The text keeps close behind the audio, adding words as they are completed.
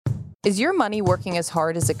Is your money working as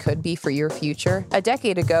hard as it could be for your future? A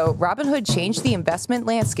decade ago, Robinhood changed the investment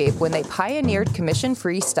landscape when they pioneered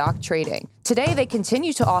commission-free stock trading. Today, they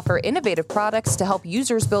continue to offer innovative products to help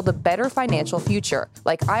users build a better financial future,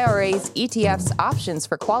 like IRAs, ETFs, options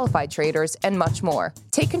for qualified traders, and much more.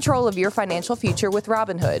 Take control of your financial future with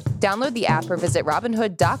Robinhood. Download the app or visit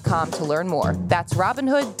Robinhood.com to learn more. That's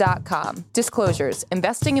Robinhood.com. Disclosures.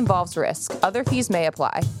 Investing involves risk. Other fees may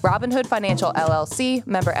apply. Robinhood Financial LLC,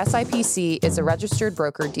 member SIPC, is a registered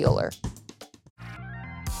broker-dealer.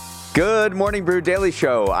 Good Morning Brew Daily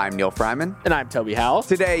Show. I'm Neil Fryman. And I'm Toby Howell.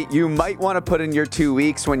 Today, you might want to put in your 2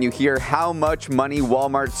 weeks when you hear how much money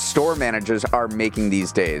Walmart store managers are making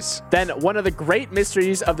these days. Then one of the great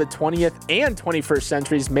mysteries of the 20th and 21st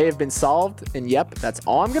centuries may have been solved. And yep, that's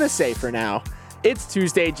all I'm going to say for now. It's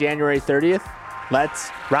Tuesday, January 30th. Let's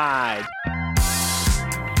ride.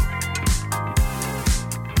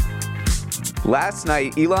 Last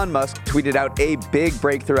night, Elon Musk tweeted out a big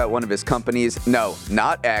breakthrough at one of his companies. No,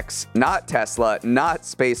 not X, not Tesla, not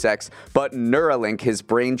SpaceX, but Neuralink, his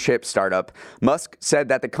brain chip startup. Musk said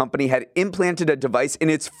that the company had implanted a device in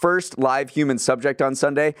its first live human subject on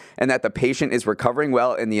Sunday, and that the patient is recovering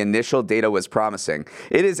well and the initial data was promising.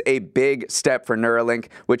 It is a big step for Neuralink,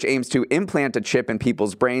 which aims to implant a chip in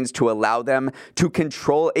people's brains to allow them to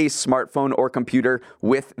control a smartphone or computer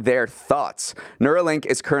with their thoughts. Neuralink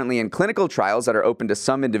is currently in clinical trials that are open to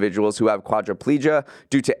some individuals who have quadriplegia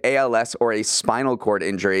due to ALS or a spinal cord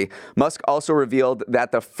injury. Musk also revealed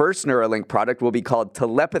that the first Neuralink product will be called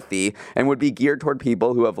telepathy and would be geared toward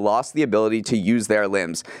people who have lost the ability to use their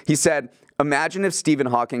limbs. He said, "Imagine if Stephen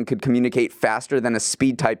Hawking could communicate faster than a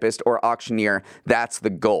speed typist or auctioneer. That's the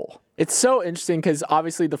goal." It's so interesting because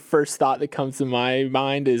obviously the first thought that comes to my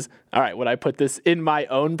mind is, all right, would I put this in my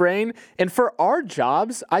own brain? And for our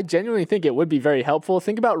jobs, I genuinely think it would be very helpful.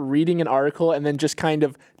 Think about reading an article and then just kind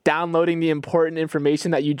of downloading the important information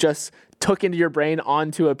that you just took into your brain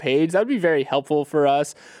onto a page. That would be very helpful for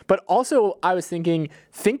us. But also, I was thinking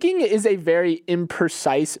is a very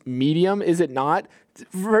imprecise medium, is it not?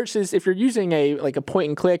 Versus if you're using a point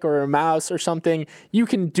and click or a mouse or something, you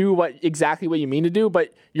can do exactly what you mean to do,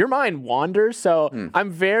 but your mind wanders. So I'm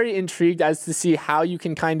very intrigued as to see how you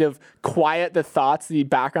can kind of quiet the thoughts, the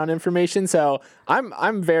background information. So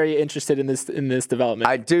I'm very interested in this development.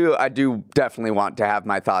 I do definitely want to have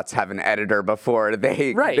my thoughts have an editor before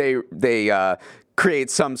they create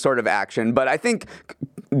some sort of action. But I think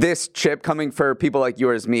this chip coming for people like you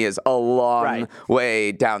or me is a long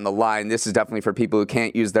way down the line. This is definitely for people who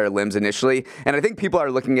can't use their limbs initially. And I think people are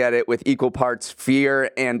looking at it with equal parts fear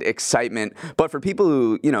and excitement. But for people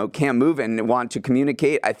who, can't move and want to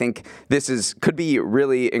communicate, I think this could be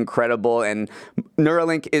really incredible. And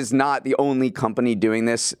Neuralink is not the only company doing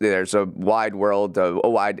this. There's a wide world, a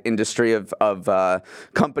wide industry of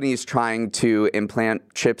companies trying to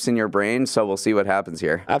implant chips in your brain. So we'll see what happens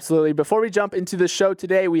here. Absolutely. Before we jump into the show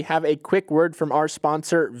today, we have a quick word from our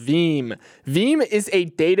sponsor, Veeam. Veeam is a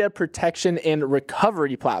data protection and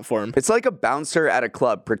recovery platform. It's like a bouncer at a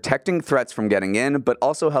club, protecting threats from getting in, but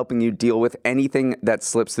also helping you deal with anything that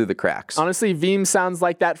slips through the cracks. Honestly, Veeam sounds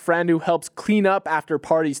like that friend who helps clean up after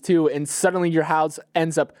parties too, and suddenly your house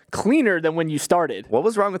ends up cleaner than when you started. What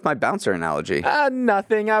was wrong with my bouncer analogy?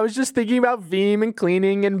 Nothing. I was just thinking about Veeam and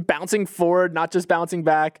cleaning and bouncing forward, not just bouncing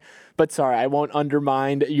back. But sorry, I won't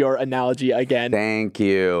undermine your analogy again. Thank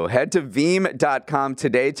you. Head to Veeam.com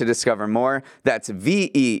today to discover more. That's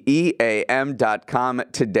VEEAM.com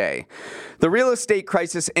today. The real estate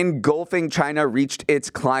crisis engulfing China reached its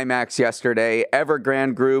climax yesterday.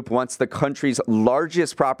 Evergrande Group, once the country's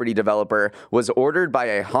largest property developer, was ordered by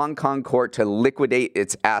a Hong Kong court to liquidate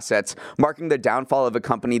its assets, marking the downfall of a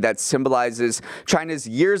company that symbolizes China's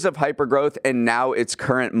years of hypergrowth and now its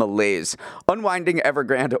current malaise. Unwinding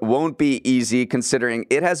Evergrande won't be easy, considering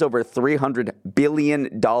it has over $300 billion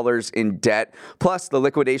in debt. Plus, the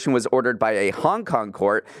liquidation was ordered by a Hong Kong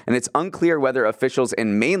court, and it's unclear whether officials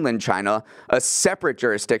in mainland China, a separate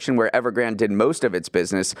jurisdiction where Evergrande did most of its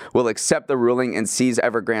business, will accept the ruling and seize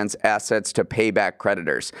Evergrande's assets to pay back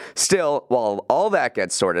creditors. Still, while all that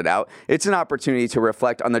gets sorted out, it's an opportunity to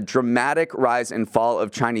reflect on the dramatic rise and fall of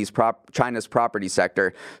China's property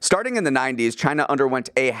sector. Starting in the 90s, China underwent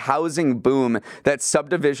a housing boom that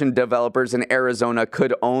subdivision developers in Arizona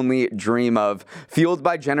could only dream of. Fueled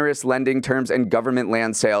by generous lending terms and government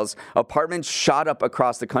land sales, apartments shot up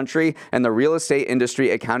across the country, and the real estate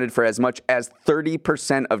industry accounted for as much as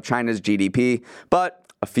 30% of China's GDP. But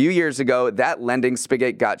A few years ago, that lending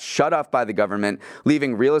spigot got shut off by the government,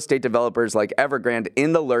 leaving real estate developers like Evergrande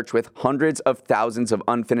in the lurch with hundreds of thousands of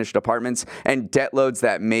unfinished apartments and debt loads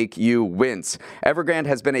that make you wince. Evergrande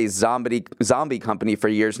has been a zombie company for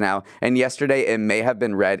years now, and yesterday it may have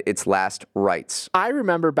been read its last rites. I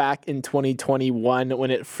remember back in 2021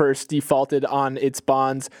 when it first defaulted on its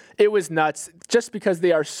bonds. It was nuts just because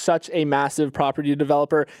they are such a massive property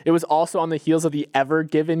developer. It was also on the heels of the Ever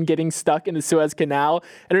Given getting stuck in the Suez Canal.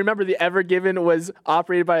 And remember, the Ever Given was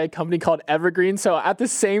operated by a company called Evergreen. So at the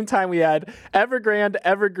same time, we had Evergrande,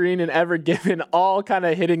 Evergreen, and Ever Given all kind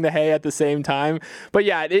of hitting the hay at the same time. But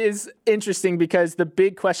yeah, it is interesting because the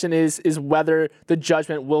big question is whether the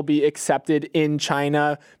judgment will be accepted in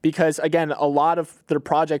China. Because again, a lot of their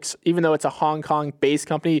projects, even though it's a Hong Kong-based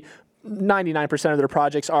company, 99% of their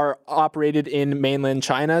projects are operated in mainland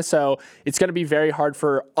China. So it's going to be very hard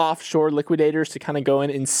for offshore liquidators to kind of go in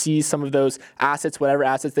and seize some of those assets, whatever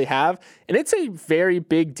assets they have. And it's a very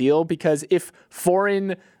big deal because if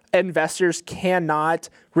foreign investors cannot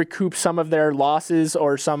recoup some of their losses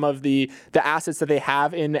or some of the assets that they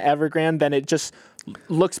have in Evergrande, then it just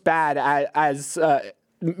looks bad as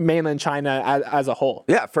mainland China as a whole.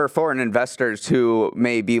 Yeah, for foreign investors who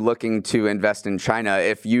may be looking to invest in China,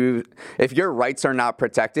 if your rights are not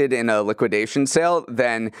protected in a liquidation sale,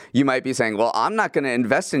 then you might be saying, well, I'm not going to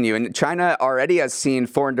invest in you. And China already has seen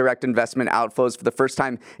foreign direct investment outflows for the first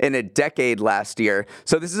time in a decade last year.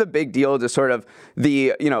 So this is a big deal to sort of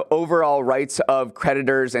the overall rights of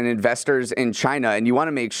creditors and investors in China. And you want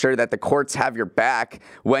to make sure that the courts have your back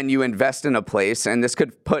when you invest in a place. And this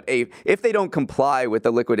could put if they don't comply with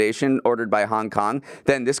the liquidation ordered by Hong Kong,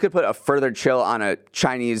 then this could put a further chill on a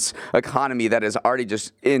Chinese economy that is already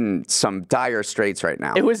just in some dire straits right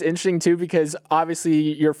now. It was interesting too because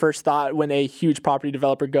obviously your first thought when a huge property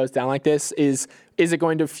developer goes down like this is it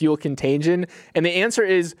going to fuel contagion? And the answer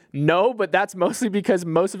is no, but that's mostly because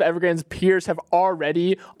most of Evergrande's peers have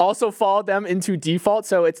already also followed them into default.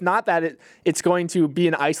 So it's not that it's going to be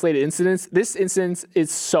an isolated incident. This incident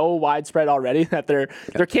is so widespread already that there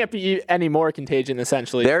can't be any more contagion,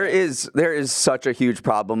 essentially. There is such a huge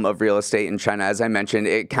problem of real estate in China. As I mentioned,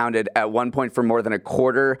 it counted at one point for more than a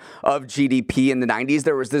quarter of GDP in the 90s.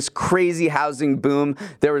 There was this crazy housing boom.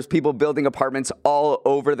 There was people building apartments all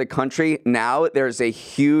over the country. Now there's a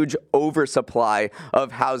huge oversupply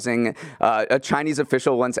of housing. A Chinese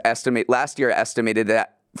official last year estimated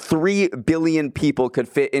that 3 billion people could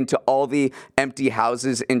fit into all the empty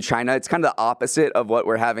houses in China. It's kind of the opposite of what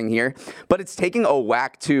we're having here, but it's taking a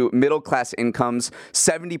whack to middle-class incomes.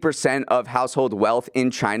 70% of household wealth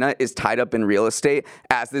in China is tied up in real estate.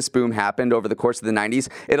 As this boom happened over the course of the 90s,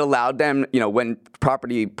 it allowed them, when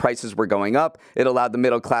property prices were going up, it allowed the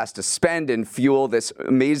middle class to spend and fuel this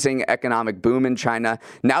amazing economic boom in China.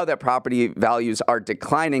 Now that property values are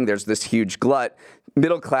declining, there's this huge glut.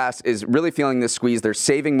 Middle class is really feeling this squeeze. They're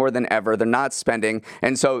saving more than ever. They're not spending.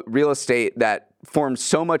 And so real estate that forms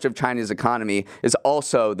so much of China's economy is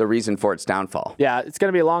also the reason for its downfall. Yeah, it's going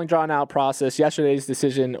to be a long, drawn-out process. Yesterday's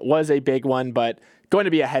decision was a big one, but going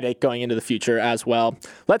to be a headache going into the future as well.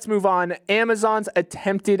 Let's move on. Amazon's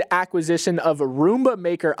attempted acquisition of Roomba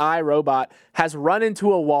maker iRobot has run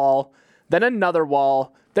into a wall, then another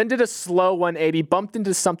wall, then did a slow 180, bumped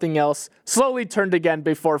into something else, slowly turned again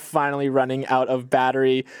before finally running out of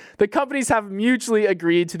battery. The companies have mutually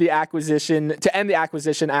agreed to end the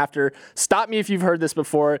acquisition after, stop me if you've heard this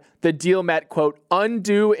before, the deal met, quote,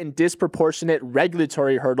 undue and disproportionate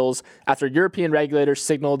regulatory hurdles after European regulators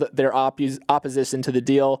signaled their opposition to the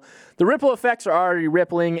deal. The ripple effects are already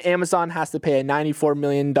rippling. Amazon has to pay a $94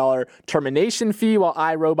 million termination fee, while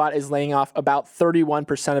iRobot is laying off about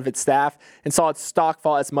 31% of its staff and saw its stock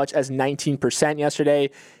fall as much as 19%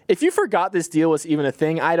 yesterday. If you forgot this deal was even a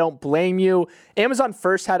thing, I don't blame you. Amazon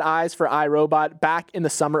first had eyes for iRobot back in the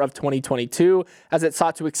summer of 2022 as it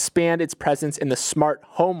sought to expand its presence in the smart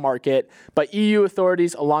home market. But EU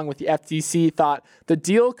authorities, along with the FTC, thought the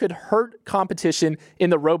deal could hurt competition in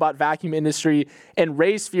the robot vacuum industry and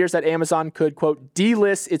raise fears that Amazon could, quote,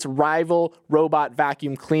 delist its rival robot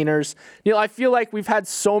vacuum cleaners. Neil, I feel like we've had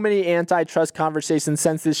so many antitrust conversations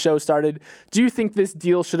since this show started. Do you think this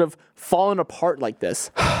deal should have fallen apart like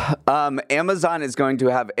this? Amazon is going to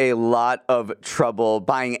have a lot of trouble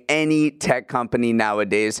buying any tech company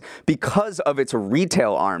nowadays because of its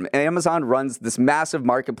retail arm. Amazon runs this massive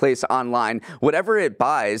marketplace online. Whatever it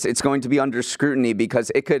buys, it's going to be under scrutiny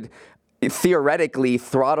because it could theoretically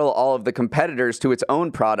throttle all of the competitors to its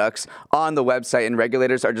own products on the website, and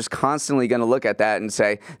regulators are just constantly going to look at that and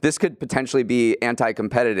say this could potentially be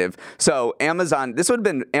anti-competitive. So Amazon, this would have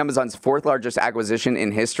been Amazon's fourth largest acquisition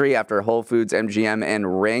in history after Whole Foods, MGM,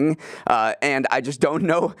 and Ring, and I just don't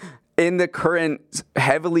know, in the current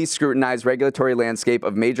heavily scrutinized regulatory landscape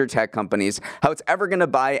of major tech companies, how it's ever going to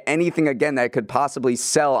buy anything again that could possibly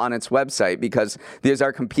sell on its website, because these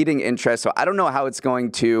are competing interests. So I don't know how it's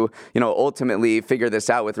going to, ultimately figure this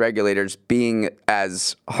out with regulators being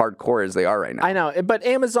as hardcore as they are right now. I know, but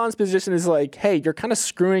Amazon's position is like, hey, you're kind of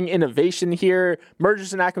screwing innovation here.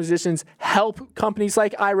 Mergers and acquisitions help companies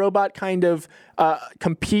like iRobot kind of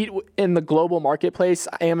compete in the global marketplace.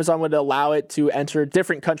 Amazon would allow it to enter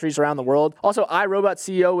different countries around the world. Also, iRobot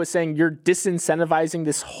CEO was saying you're disincentivizing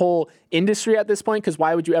this whole industry at this point, because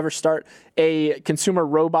why would you ever start a consumer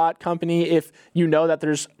robot company if you know that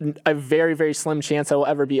there's a very, very slim chance that will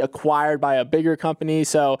ever be acquired by a bigger company?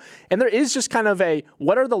 So, and there is just kind of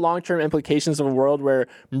what are the long-term implications of a world where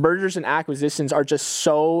mergers and acquisitions are just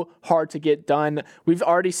so hard to get done? We've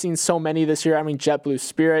already seen so many this year. I mean, JetBlue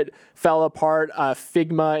Spirit fell apart,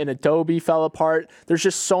 Figma and Adobe fell apart. There's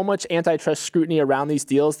just so much antitrust scrutiny around these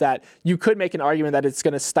deals that you could make an argument that it's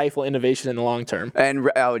going to stifle innovation in the long term. And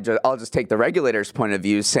I'll just take the regulator's point of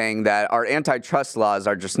view, saying that our antitrust laws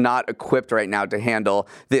are just not equipped right now to handle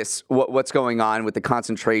this, what's going on with the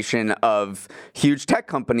concentration of huge tech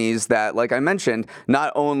companies that, like I mentioned,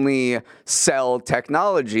 not only sell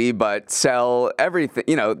technology, but sell everything,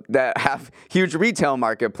 that have huge retail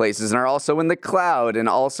marketplaces and are also in the cloud and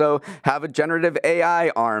also have a generative AI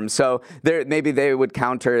arm. So maybe they would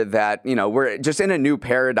counter that, we're just in a new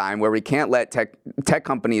paradigm where we can't let tech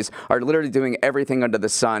companies are literally doing everything under the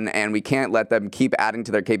sun, and we can't let them keep adding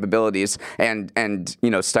to their capabilities and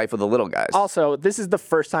stifle the little guys. Also, this is the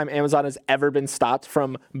first time Amazon has ever been stopped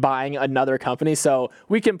from buying another company, so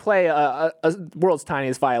we can play a world's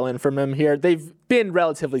tiniest violin from them here. They've been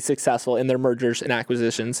relatively successful in their mergers and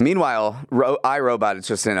acquisitions. Meanwhile, iRobot is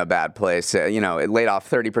just in a bad place. It laid off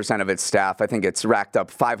 30% of its staff. I think it's racked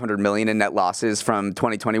up $500 million in net losses from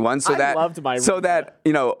 2021. So that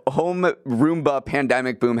home Roomba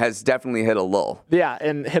pandemic boom has definitely hit a lull. Yeah,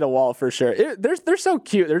 and hit a wall for sure. They're so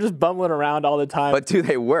cute. They're just bumbling around all the time. But do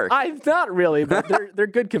they work? Not really, but they're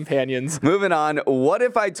good companions. Moving on. What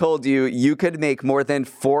if I told you could make more than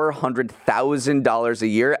 $400,000 a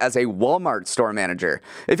year as a Walmart store manager?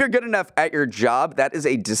 If you're good enough at your job, that is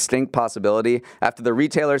a distinct possibility after the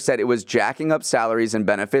retailer said it was jacking up salaries and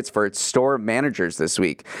benefits for its store managers this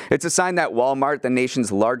week. It's a sign that Walmart, the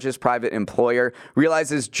nation's largest private employer,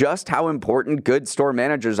 realizes just how important good store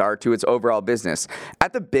managers are to its overall business.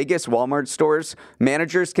 At the biggest Walmart stores,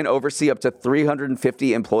 managers can oversee up to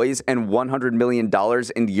 350 employees and $100 million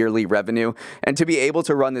in yearly revenue. And to be able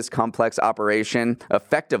to run this complex operation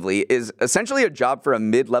effectively is essentially a job for a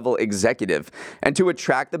mid-level executive. And to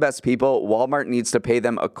attract the best people, Walmart needs to pay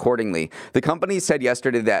them accordingly. The company said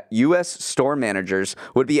yesterday that U.S. store managers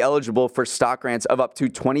would be eligible for stock grants of up to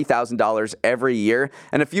 $20,000 every year.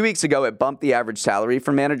 And a few weeks ago, it bumped the average salary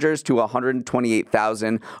for managers to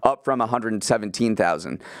 $128,000, up from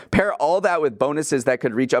 $117,000. Pair all that with bonuses that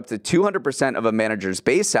could reach up to 200% of a manager's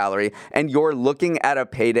base salary, and you're looking at a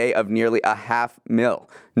payday of nearly $500,000.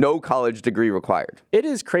 No college degree required. It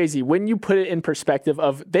is crazy when you put it in perspective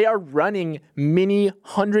of they are running mini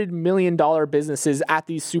 $100 million businesses at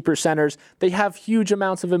these super centers. They have huge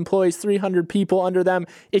amounts of employees, 300 people under them.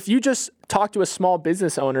 If you just talk to a small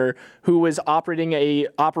business owner who was operating a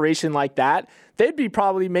operation like that, they'd be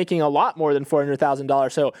probably making a lot more than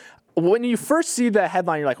 $400,000. So when you first see the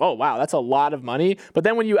headline, you're like, oh, wow, that's a lot of money. But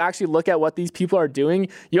then when you actually look at what these people are doing,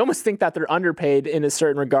 you almost think that they're underpaid in a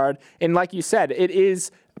certain regard. And like you said, it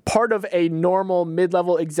is part of a normal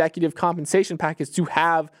mid-level executive compensation package to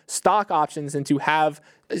have stock options and to have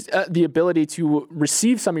the ability to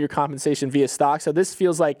receive some of your compensation via stock. So this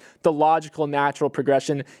feels like the logical, natural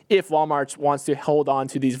progression if Walmart wants to hold on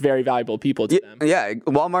to these very valuable people to them. Yeah,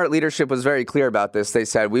 Walmart leadership was very clear about this. They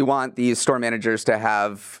said, we want these store managers to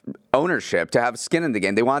have ownership, to have skin in the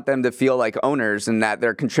game. They want them to feel like owners and that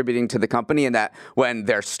they're contributing to the company, and that when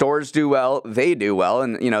their stores do well, they do well.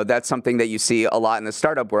 And, that's something that you see a lot in the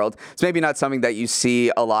startup world. It's maybe not something that you see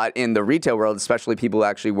a lot in the retail world, especially people who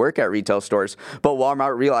actually work at retail stores. But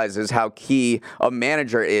Walmart realizes how key a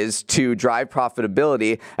manager is to drive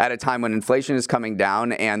profitability at a time when inflation is coming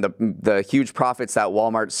down and the huge profits that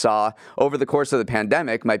Walmart saw over the course of the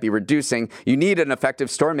pandemic might be reducing. You need an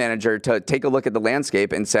effective store manager to take a look at the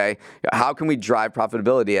landscape and say, how can we drive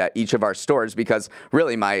profitability at each of our stores? Because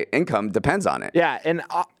really my income depends on it. Yeah, and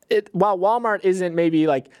while Walmart isn't maybe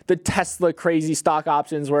like the Tesla crazy stock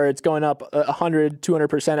options where it's going up 100,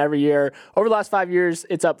 200% every year, over the last 5 years,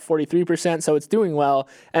 it's up 43%. So it's doing well.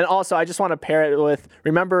 And also, I just want to pair it with,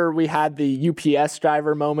 remember we had the UPS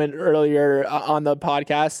driver moment earlier on the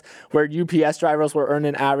podcast where UPS drivers were earning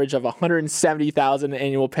an average of $170,000 in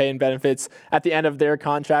annual pay and benefits at the end of their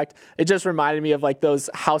contract. It just reminded me of like those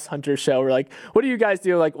House Hunter show where like, what do you guys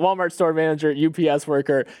do? Like Walmart store manager, UPS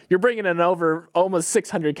worker, you're bringing in over almost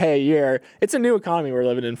 $600K a year. It's a new economy we're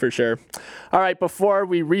living in for sure. All right, before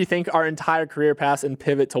we rethink our entire career paths and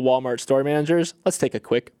pivot to Walmart store managers, let's take a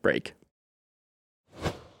quick break.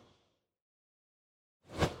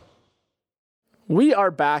 We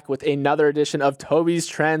are back with another edition of Toby's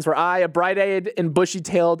Trends, where I, a bright-eyed and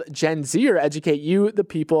bushy-tailed Gen Zer, educate you, the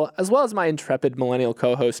people, as well as my intrepid millennial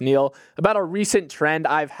co-host Neil, about a recent trend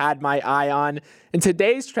I've had my eye on. And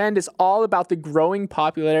today's trend is all about the growing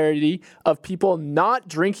popularity of people not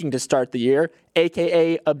drinking to start the year,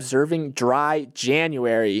 aka observing dry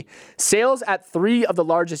January. Sales at 3 of the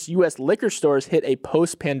largest U.S. liquor stores hit a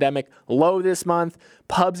post-pandemic low this month.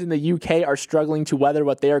 Pubs in the UK are struggling to weather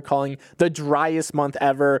what they are calling the driest month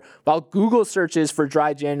ever, while Google searches for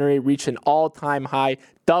dry January reached an all-time high,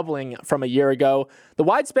 doubling from a year ago. The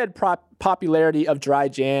widespread popularity of dry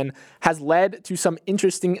Jan has led to some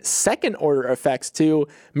interesting second-order effects too.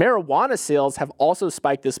 Marijuana sales have also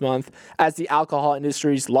spiked this month as the alcohol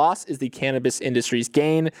industry's loss is the cannabis industry's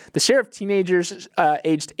gain. The share of teenagers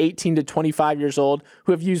aged 18 to 25 years old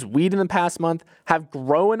who have used weed in the past month have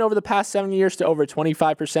grown over the past 7 years to over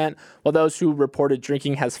 25%, while those who reported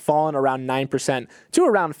drinking has fallen around 9% to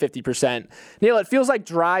around 50%. Neil, it feels like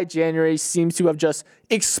dry January seems to have just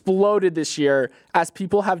exploded this year as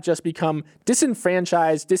people have just become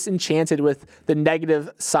disenfranchised, disenchanted with the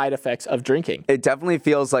negative side effects of drinking. It definitely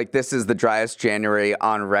feels like this is the driest January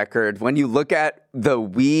on record. When you look at the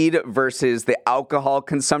weed versus the alcohol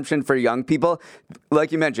consumption for young people,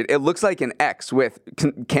 like you mentioned, it looks like an X with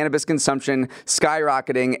cannabis consumption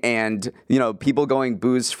skyrocketing and, people going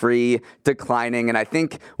booze-free, declining. And I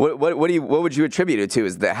think, what would you attribute it to?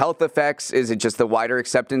 Is the health effects? Is it just the wider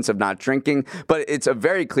acceptance of not drinking? But it's a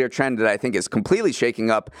very clear trend that I think is completely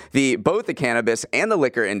shaking up both the cannabis and the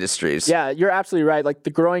liquor industries. Yeah, you're absolutely right. Like the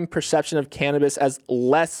growing perception of cannabis as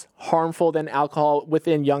less harmful than alcohol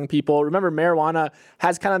within young people. Remember, marijuana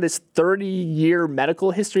has kind of this 30-year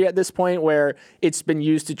medical history at this point where it's been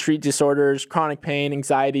used to treat disorders, chronic pain,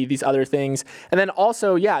 anxiety, these other things. And then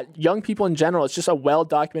also, young people in general, it's just a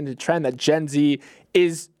well-documented trend that Gen Z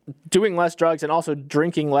is doing less drugs and also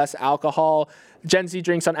drinking less alcohol. Gen Z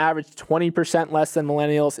drinks on average 20% less than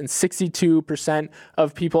millennials, and 62%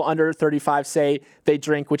 of people under 35 say they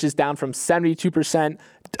drink, which is down from 72%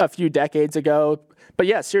 a few decades ago. But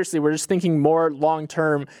yeah, seriously, we're just thinking more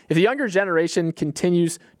long-term. If the younger generation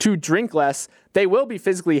continues to drink less, they will be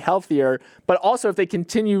physically healthier. But also, if they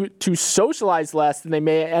continue to socialize less, then they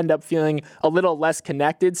may end up feeling a little less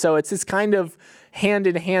connected. So it's this kind of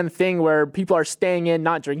hand-in-hand thing where people are staying in,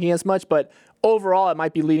 not drinking as much, but overall, it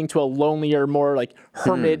might be leading to a lonelier, more like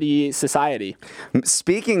hermity society.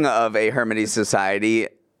 Speaking of a hermity society,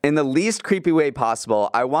 in the least creepy way possible,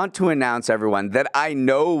 I want to announce everyone that I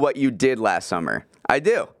know what you did last summer. I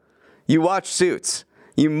do. You watched Suits.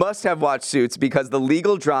 You must have watched Suits because the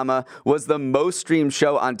legal drama was the most streamed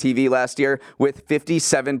show on TV last year with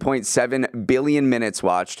 57.7 billion minutes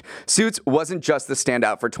watched. Suits wasn't just the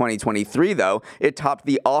standout for 2023, though. It topped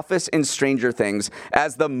The Office and Stranger Things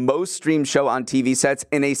as the most streamed show on TV sets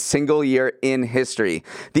in a single year in history.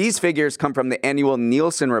 These figures come from the annual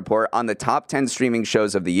Nielsen report on the top 10 streaming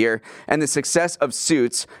shows of the year, and the success of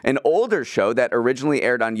Suits, an older show that originally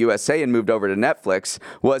aired on USA and moved over to Netflix,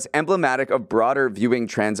 was emblematic of broader viewing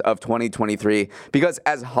trends of 2023 because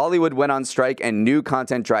as Hollywood went on strike and new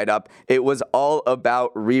content dried up, it was all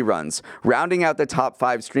about reruns. Rounding out the top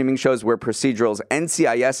 5 streaming shows were procedurals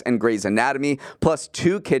NCIS and Grey's Anatomy, plus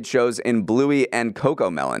 2 kid shows in Bluey and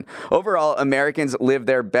Cocomelon. Overall, Americans lived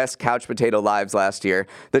their best couch potato lives last year.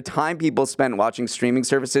 The time people spent watching streaming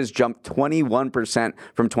services jumped 21%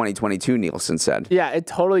 from 2022, Nielsen said. Yeah, it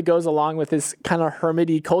totally goes along with this kind of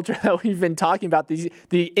hermity culture that we've been talking about,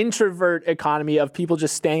 the introvert economy of people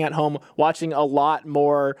just staying at home watching a lot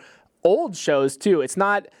more old shows too.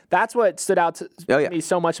 That's what stood out to me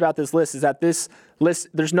so much about this list, is that this list,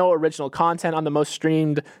 there's no original content on the most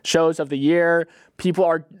streamed shows of the year. People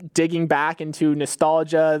are digging back into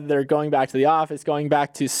nostalgia. They're going back to The Office, going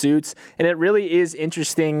back to Suits. And it really is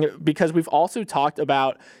interesting because we've also talked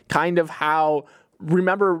about kind of how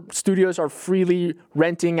remember, studios are freely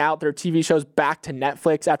renting out their TV shows back to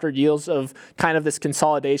Netflix after years of kind of this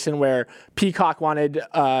consolidation where Peacock wanted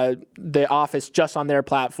The Office just on their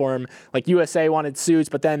platform, like USA wanted Suits,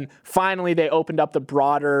 but then finally they opened up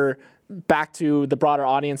back to the broader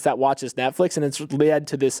audience that watches Netflix, and it's led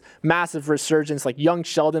to this massive resurgence. Like Young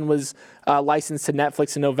Sheldon was licensed to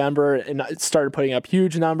Netflix in November, and it started putting up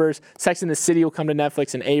huge numbers. Sex and the City will come to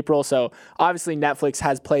Netflix in April, so obviously Netflix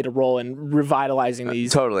has played a role in revitalizing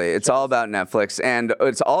these. Totally. It's all about Netflix, and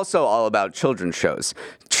it's also all about children's shows.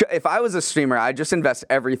 If I was a streamer, I'd just invest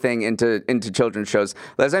everything into children's shows.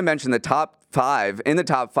 As I mentioned, the top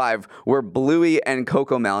five were Bluey and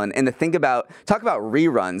Cocomelon. And talk about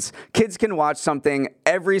reruns. Kids can watch something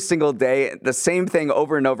every single day, the same thing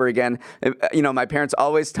over and over again. My parents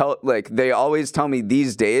always tell me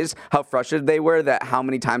these days how frustrated they were that how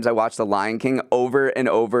many times I watched The Lion King over and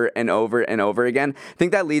over and over and over again. I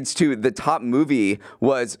think that leads to the top movie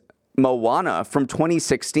was Moana from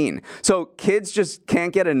 2016. So kids just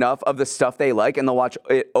can't get enough of the stuff they like, and they'll watch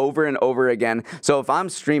it over and over again. So if I'm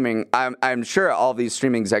streaming, I'm sure all these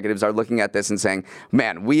streaming executives are looking at this and saying,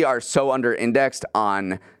 man, we are so under-indexed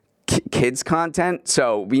on kids content,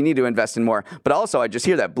 so we need to invest in more. But also, I just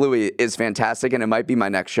hear that Bluey is fantastic, and it might be my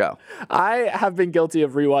next show. I have been guilty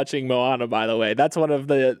of rewatching Moana, by the way. That's one of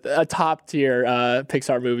a top tier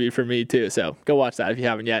Pixar movie for me too. So go watch that if you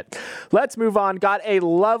haven't yet. Let's move on. Got a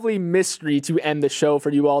lovely mystery to end the show for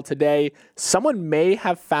you all today. Someone may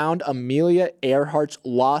have found Amelia Earhart's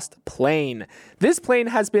lost plane. This plane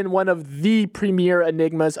has been one of the premier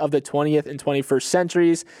enigmas of the 20th and 21st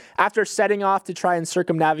centuries. After setting off to try and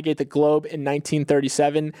circumnavigate the globe in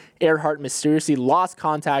 1937, Earhart mysteriously lost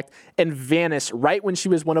contact and vanished right when she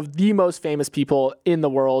was one of the most famous people in the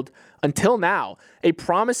world. Until now, a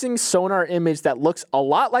promising sonar image that looks a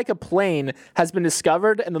lot like a plane has been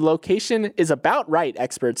discovered, and the location is about right,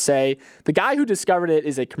 experts say. The guy who discovered it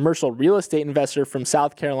is a commercial real estate investor from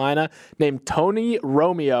South Carolina named Tony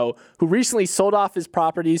Romeo, who recently sold off his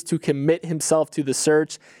properties to commit himself to the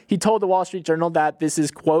search. He told the Wall Street Journal that this is,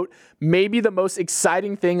 quote, maybe the most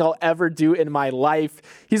exciting thing I'll ever do in my life.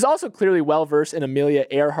 He's also clearly well-versed in Amelia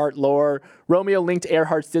Earhart lore. Romeo linked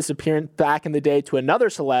Earhart's disappearance back in the day to another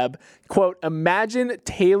celeb. Quote, imagine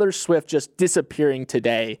Taylor Swift just disappearing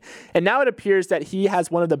today. And now it appears that he has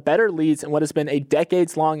one of the better leads in what has been a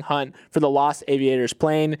decades-long hunt for the lost aviator's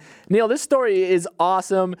plane. Neil, this story is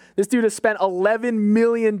awesome. This dude has spent $11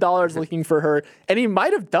 million looking for her, and he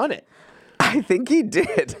might have done it. I think he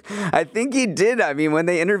did. I mean, when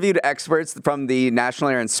they interviewed experts from the National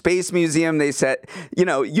Air and Space Museum, they said,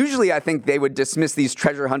 usually I think they would dismiss these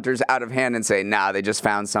treasure hunters out of hand and say, nah, they just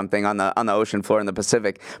found something on the ocean floor in the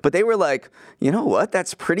Pacific. But they were like, you know what?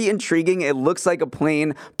 That's pretty intriguing. It looks like a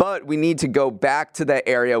plane, but we need to go back to that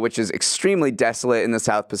area, which is extremely desolate in the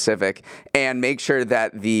South Pacific, and make sure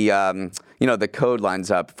that the code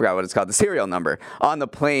lines up. I forgot what it's called, the serial number on the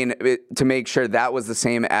plane to make sure that was the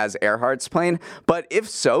same as Earhart's plane. But if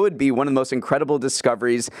so, it'd be one of the most incredible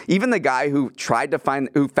discoveries. Even the guy who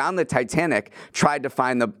found the Titanic tried to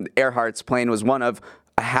find the Earhart's plane was one of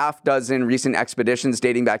a half dozen recent expeditions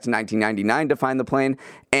dating back to 1999 to find the plane,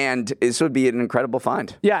 and this would be an incredible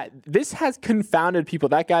find. Yeah, this has confounded people.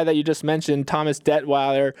 That guy that you just mentioned, Thomas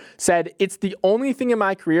Detweiler, said, it's the only thing in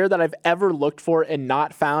my career that I've ever looked for and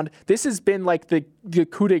not found. This has been like the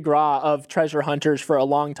coup de grace of treasure hunters for a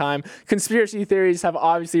long time. Conspiracy theories have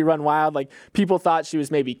obviously run wild. Like, people thought she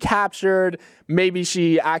was maybe captured. Maybe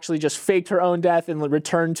she actually just faked her own death and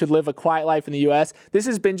returned to live a quiet life in the U.S. This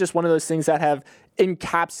has been just one of those things that have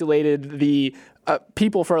encapsulated the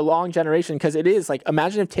people for a long generation, because it is like,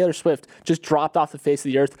 imagine if Taylor Swift just dropped off the face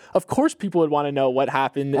of the earth. Of course people would want to know what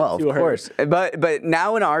happened to her. Well, of course. But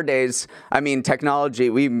now in our days, I mean, technology,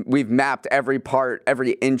 we've mapped every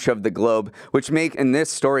inch of the globe, and this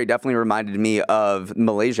story definitely reminded me of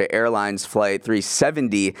Malaysia Airlines Flight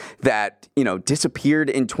 370 that, disappeared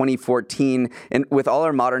in 2014. And with all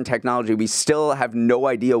our modern technology, we still have no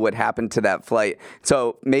idea what happened to that flight.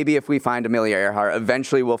 So maybe if we find Amelia Earhart,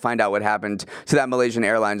 eventually we'll find out what happened to that Malaysian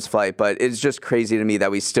Airlines flight. But it's just crazy to me that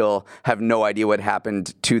we still have no idea what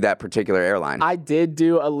happened to that particular airline. I did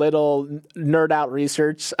do a little nerd out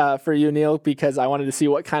research for you, Neil, because I wanted to see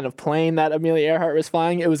what kind of plane that Amelia Earhart was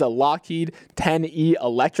flying. It was a Lockheed 10E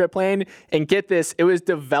Electra plane. And get this, it was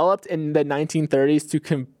developed in the 1930s to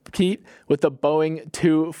compete with the Boeing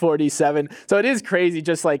 247. So it is crazy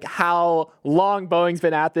just like how long Boeing's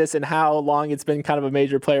been at this and how long it's been kind of a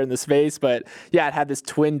major player in the space. But yeah, it had this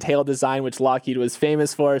twin tail design, which Lockheed was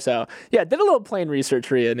famous for. So yeah, did a little plane research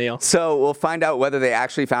for you, Neil. So we'll find out whether they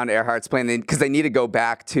actually found Earhart's plane, because they need to go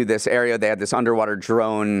back to this area. They had this underwater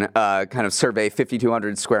drone kind of survey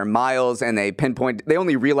 5,200 square miles, and they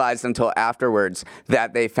only realized until afterwards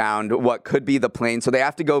that they found what could be the plane. So they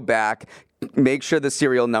have to go back, make sure the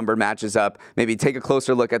serial number matches up, maybe take a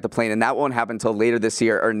closer look at the plane, and that won't happen until later this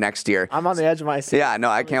year or next year. I'm on the edge of my seat. Yeah, no,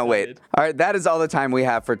 I can't wait. All right, that is all the time we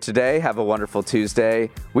have for today. Have a wonderful Tuesday.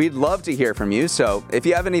 We'd love to hear from you, so if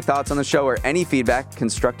you have any thoughts on the show or any feedback,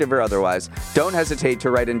 constructive or otherwise, don't hesitate to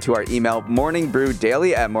write into our email,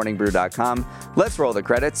 morningbrewdaily@morningbrew.com. Let's roll the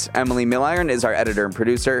credits. Emily Milliron is our editor and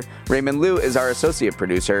producer. Raymond Liu is our associate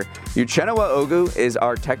producer. Uchenna Ogu is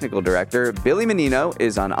our technical director. Billy Menino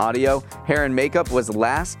is on audio. Hair and makeup was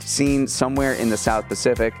last seen somewhere in the South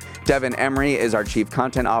Pacific. Devin Emery is our chief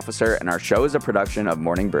content officer, and our show is a production of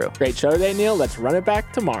Morning Brew. Great show today, Neil. Let's run it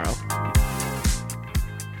back tomorrow.